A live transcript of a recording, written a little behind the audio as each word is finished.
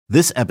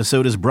This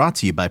episode is brought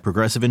to you by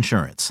Progressive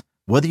Insurance.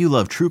 Whether you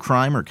love true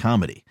crime or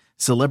comedy,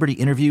 celebrity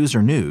interviews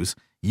or news,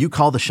 you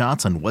call the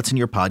shots on what's in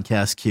your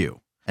podcast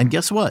queue. And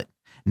guess what?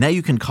 Now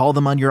you can call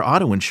them on your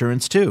auto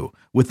insurance too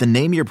with the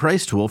Name Your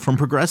Price tool from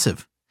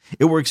Progressive.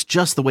 It works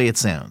just the way it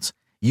sounds.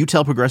 You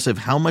tell Progressive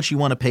how much you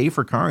want to pay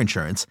for car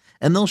insurance,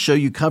 and they'll show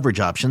you coverage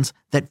options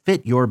that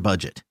fit your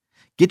budget.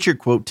 Get your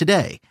quote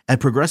today at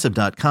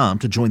Progressive.com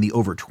to join the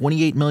over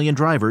 28 million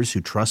drivers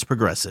who trust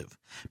Progressive.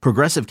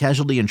 Progressive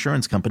Casualty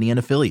Insurance Company and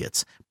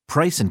Affiliates.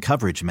 Price and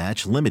coverage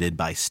match limited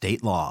by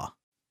state law.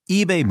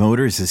 eBay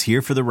Motors is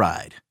here for the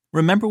ride.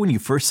 Remember when you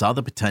first saw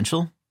the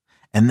potential?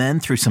 And then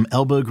through some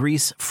elbow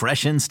grease,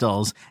 fresh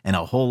installs, and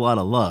a whole lot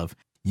of love,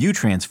 you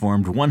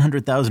transformed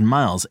 100,000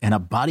 miles and a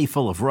body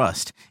full of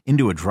rust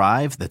into a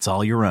drive that's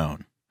all your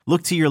own.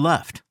 Look to your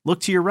left.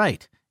 Look to your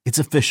right. It's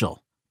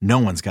official. No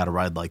one's got a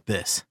ride like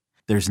this.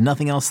 There's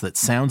nothing else that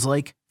sounds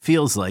like,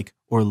 feels like,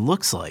 or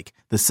looks like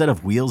the set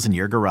of wheels in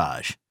your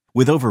garage.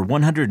 With over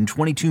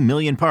 122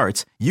 million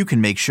parts, you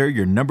can make sure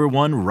your number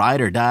one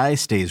ride or die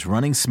stays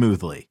running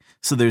smoothly,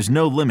 so there's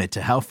no limit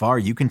to how far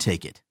you can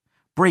take it.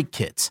 Brake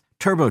kits,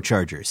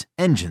 turbochargers,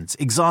 engines,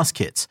 exhaust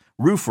kits,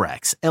 roof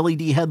racks,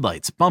 LED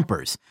headlights,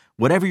 bumpers,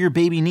 whatever your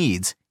baby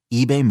needs,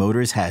 eBay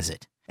Motors has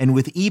it. And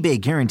with eBay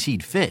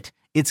Guaranteed Fit,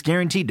 it's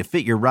guaranteed to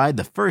fit your ride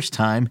the first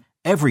time,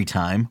 every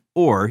time,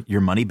 or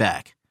your money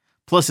back.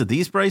 Plus, at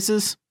these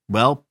prices,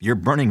 well, you're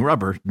burning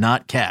rubber,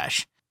 not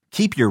cash.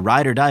 Keep your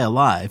ride or die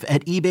alive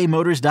at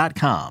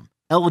ebaymotors.com.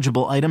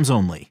 Eligible items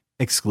only.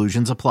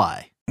 Exclusions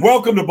apply.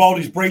 Welcome to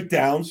Baldy's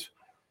Breakdowns.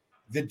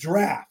 The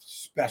draft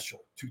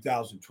special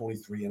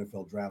 2023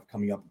 NFL draft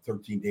coming up in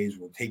 13 days.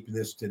 We're taping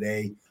this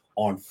today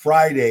on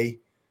Friday,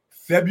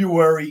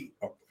 April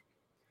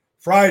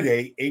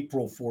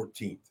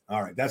 14th.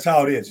 All right, that's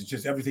how it is. It's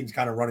just everything's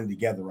kind of running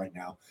together right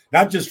now.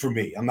 Not just for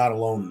me. I'm not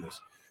alone in this.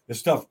 The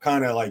stuff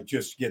kind of like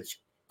just gets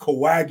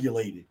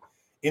coagulated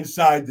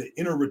inside the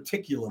inner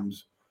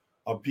reticulums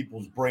of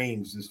people's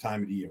brains this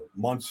time of the year.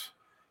 Months,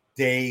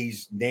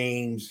 days,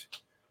 names,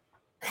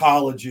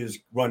 colleges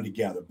run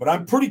together. But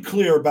I'm pretty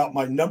clear about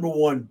my number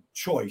one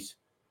choice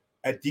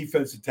at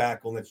defensive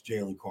tackle, and that's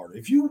Jalen Carter.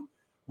 If you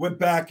went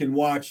back and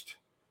watched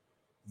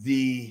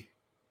the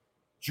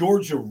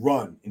Georgia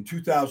run in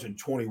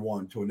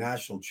 2021 to a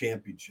national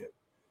championship,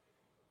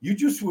 you'd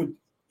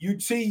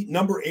see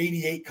number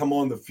 88 come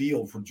on the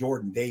field for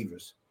Jordan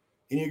Davis.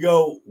 And you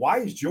go, why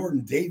is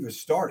Jordan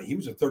Davis starting? He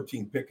was a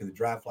 13th pick of the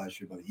draft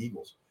last year by the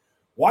Eagles.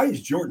 Why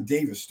is Jordan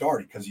Davis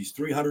starting? Because he's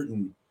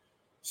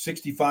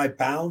 365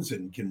 pounds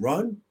and can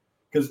run?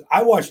 Because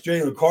I watched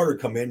Jalen Carter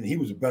come in, and he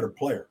was a better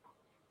player.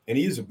 And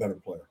he is a better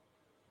player.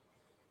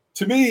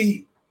 To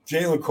me,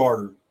 Jalen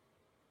Carter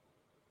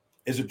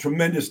is a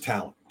tremendous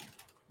talent.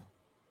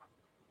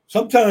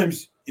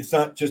 Sometimes it's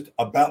not just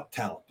about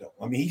talent, though.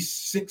 I mean, he's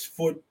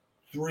 6'3"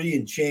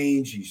 and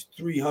change. He's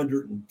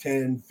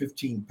 310,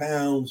 15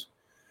 pounds,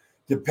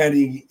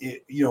 depending,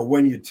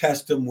 when you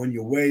test him, when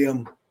you weigh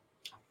him.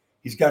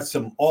 He's got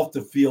some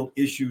off-the-field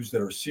issues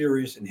that are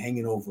serious and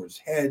hanging over his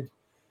head.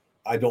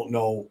 I don't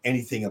know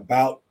anything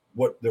about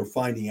what they're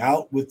finding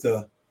out with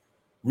the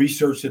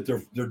research that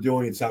they're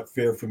doing. It's not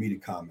fair for me to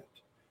comment,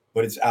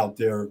 but it's out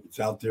there. It's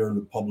out there in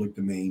the public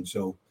domain.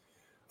 So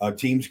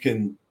teams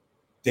can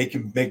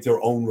make their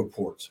own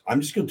reports.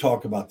 I'm just going to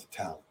talk about the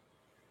talent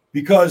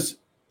because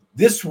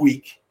this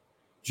week,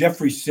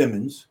 Jeffrey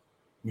Simmons,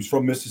 who's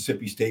from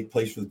Mississippi State,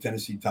 plays for the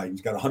Tennessee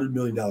Titans, got a $100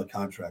 million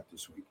contract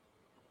this week.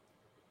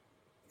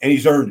 And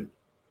he's earned it.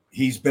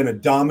 He's been a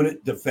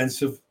dominant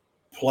defensive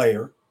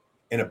player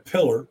and a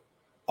pillar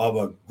of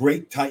a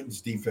great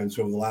Titans defense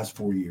over the last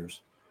 4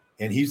 years.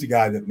 And he's the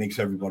guy that makes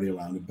everybody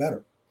around him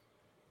better.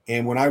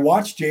 And when I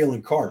watch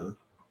Jalen Carter,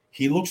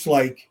 he looks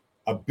like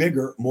a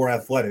bigger, more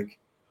athletic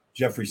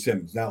Jeffrey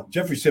Simmons. Now,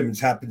 Jeffrey Simmons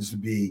happens to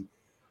be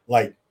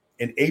like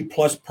an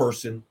A-plus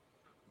person,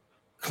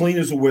 clean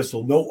as a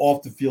whistle, no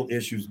off-the-field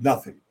issues,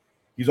 nothing.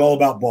 He's all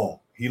about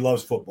ball. He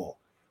loves football,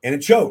 and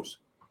it shows.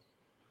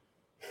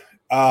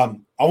 I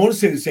want to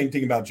say the same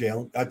thing about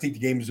Jalen. I think the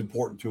game is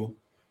important to him.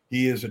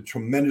 He is a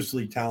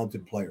tremendously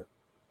talented player,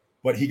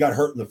 but he got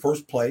hurt in the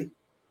first play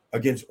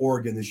against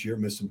Oregon this year,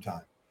 missed some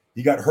time.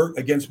 He got hurt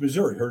against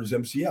Missouri, hurt his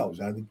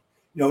MCL.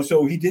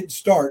 So he didn't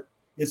start.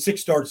 He had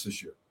 6 starts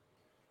this year,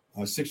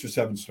 6 or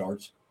 7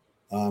 starts.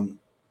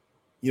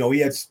 He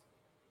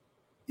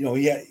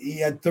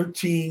had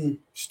 13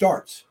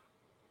 starts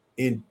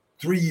in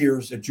 3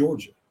 years at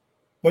Georgia.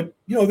 But,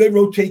 they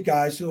rotate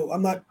guys, so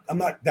I'm not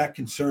that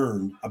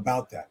concerned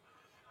about that.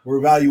 We're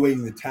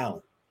evaluating the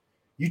talent.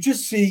 You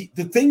just see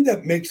the thing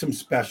that makes him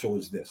special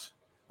is this.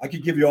 I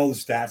could give you all the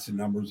stats and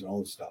numbers and all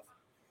this stuff.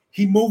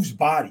 He moves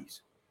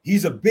bodies.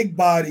 He's a big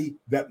body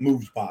that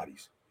moves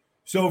bodies.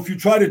 So if you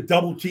try to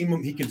double team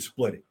him, he can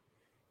split it.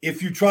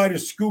 If you try to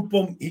scoop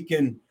him, he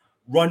can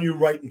run you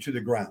right into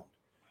the ground.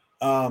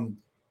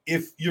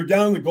 If you're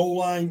down the goal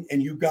line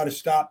and you've got to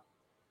stop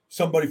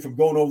somebody from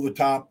going over the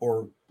top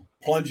or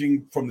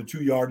plunging from the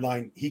 2-yard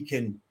line, he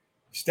can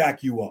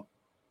stack you up.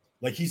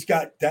 Like he's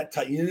got that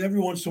tight. And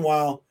every once in a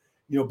while,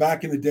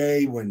 back in the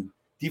day when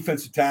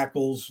defensive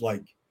tackles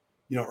like,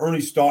 Ernie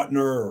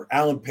Stautner or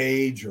Alan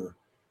Page or,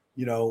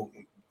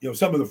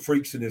 some of the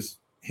freaks in this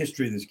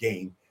history of this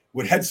game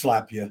would head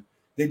slap you.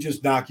 They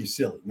just knock you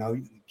silly. Now,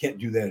 you can't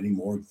do that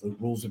anymore. The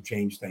rules have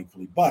changed,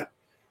 thankfully. But,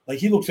 like,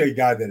 he looks like a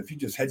guy that if he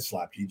just head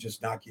slapped you,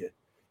 just knock you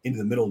into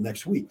the middle of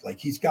next week. Like,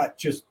 he's got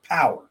just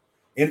power.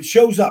 And it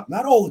shows up.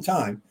 Not all the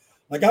time.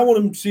 Like, I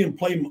want to see him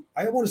play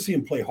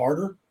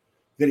harder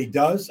than he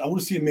does. I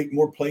want to see him make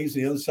more plays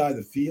on the other side of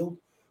the field.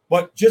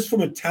 But just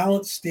from a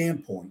talent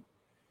standpoint,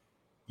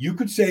 you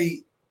could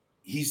say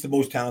he's the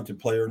most talented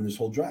player in this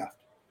whole draft.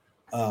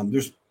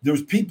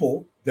 There's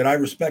people that I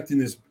respect in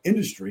this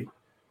industry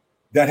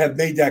that have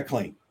made that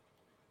claim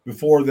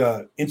before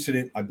the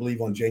incident, I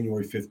believe, on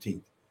January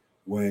 15th,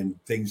 when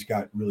things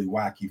got really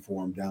wacky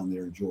for him down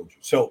there in Georgia.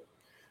 So,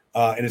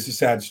 and it's a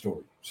sad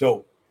story.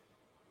 So,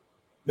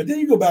 but then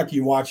you go back and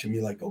you watch him,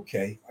 you're like,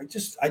 okay, I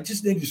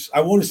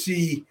want to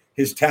see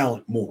his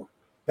talent more.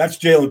 That's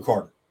Jalen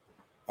Carter.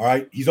 All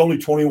right. He's only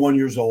 21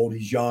 years old.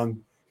 He's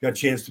young. Got a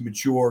chance to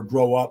mature,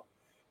 grow up,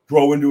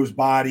 grow into his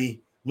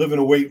body, live in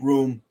a weight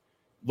room,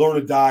 learn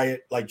a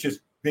diet, like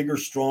just bigger,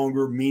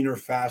 stronger, meaner,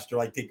 faster.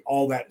 I think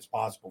all that is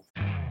possible.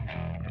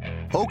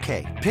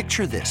 Okay,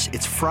 picture this.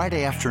 It's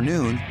Friday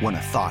afternoon when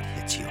a thought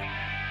hits you.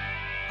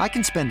 I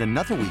can spend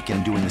another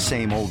weekend doing the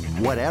same old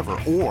whatever,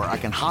 or I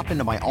can hop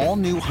into my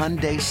all-new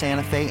Hyundai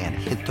Santa Fe and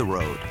hit the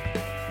road.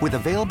 With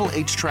available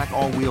H-Track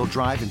all-wheel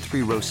drive and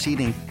 3-row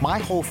seating, my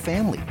whole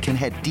family can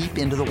head deep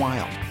into the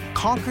wild.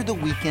 Conquer the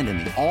weekend in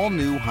the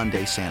all-new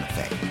Hyundai Santa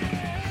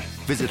Fe.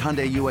 Visit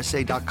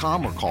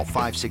HyundaiUSA.com or call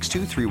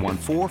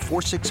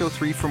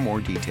 562-314-4603 for more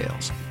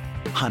details.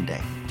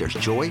 Hyundai, there's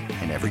joy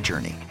in every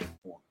journey.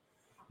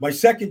 My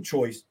second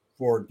choice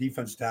for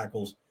defense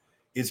tackles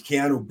is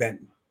Keanu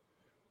Benton.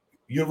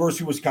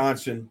 University of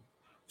Wisconsin,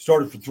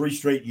 started for 3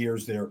 straight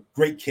years there.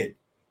 Great kid.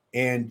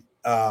 And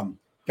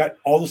got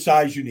all the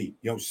size you need.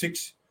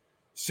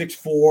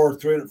 6'4",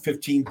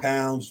 315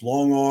 pounds,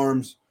 long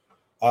arms,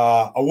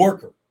 a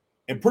worker,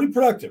 and pretty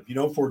productive,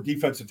 for a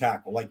defensive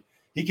tackle. Like,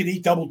 he can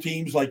eat double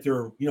teams like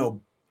they're,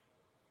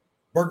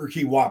 Burger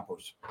King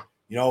Whoppers.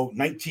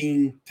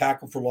 19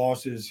 tackle for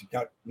losses. He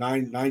got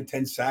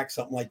 10 sacks,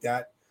 something like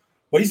that.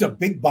 But he's a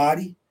big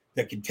body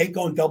that can take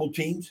on double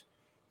teams.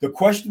 The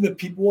question that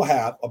people will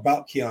have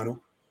about Keanu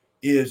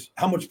is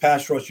how much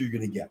pass rush are you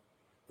going to get?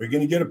 Are you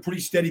going to get a pretty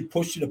steady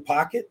push in the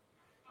pocket?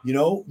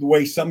 The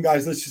way some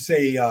guys, let's just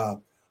say a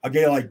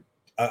guy like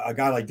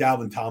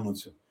Dalvin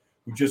Tomlinson,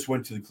 who just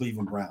went to the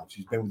Cleveland Browns.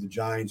 He's been with the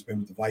Giants, been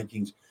with the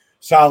Vikings,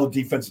 solid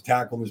defensive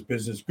tackle in this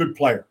business, good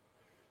player.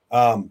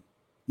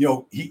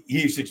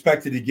 He's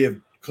expected to give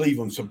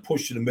Cleveland some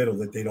push in the middle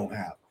that they don't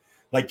have.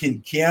 Like,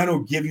 can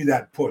Keanu give you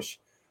that push?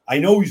 I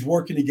know he's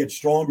working to get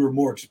stronger and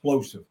more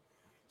explosive.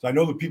 So I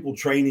know the people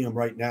training him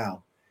right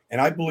now.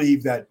 And I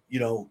believe that,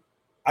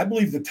 I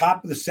believe the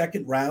top of the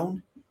second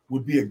round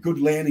would be a good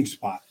landing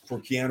spot for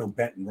Keanu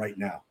Benton right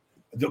now.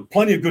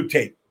 Plenty of good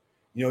tape.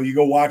 You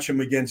go watch him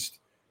against,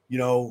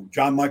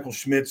 John Michael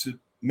Schmitz at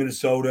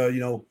Minnesota,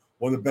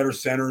 one of the better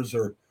centers,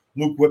 or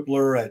Luke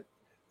Whippler at,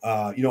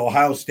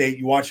 Ohio State.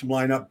 You watch him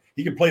line up.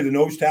 He can play the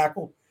nose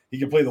tackle. He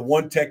can play the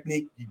one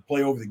technique. He can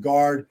play over the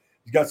guard.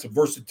 He's got some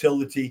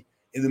versatility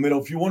in the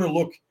middle. If you want to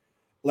look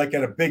like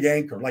at a big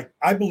anchor, like,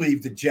 I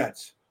believe the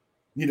Jets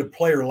need a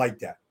player like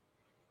that.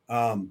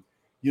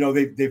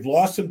 They've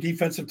lost some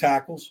defensive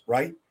tackles,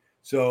 right?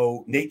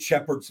 So Nate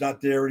Shepard's not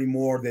there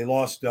anymore. They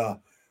lost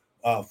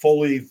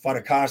Foley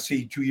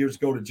Fatukasi 2 years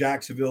ago to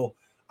Jacksonville.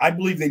 I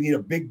believe they need a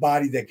big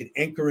body that can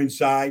anchor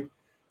inside,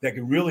 that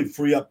can really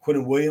free up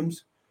Quinnen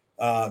Williams.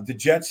 The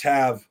Jets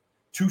have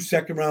 2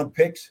 second-round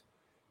picks,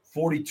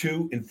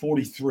 42 and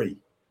 43.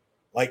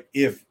 Like,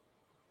 if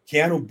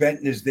Keanu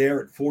Benton is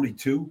there at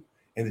 42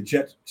 and the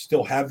Jets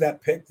still have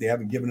that pick, they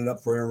haven't given it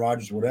up for Aaron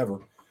Rodgers or whatever,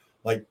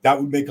 like, that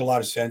would make a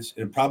lot of sense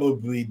and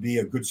probably be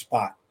a good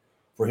spot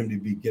for him to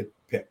get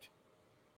picked.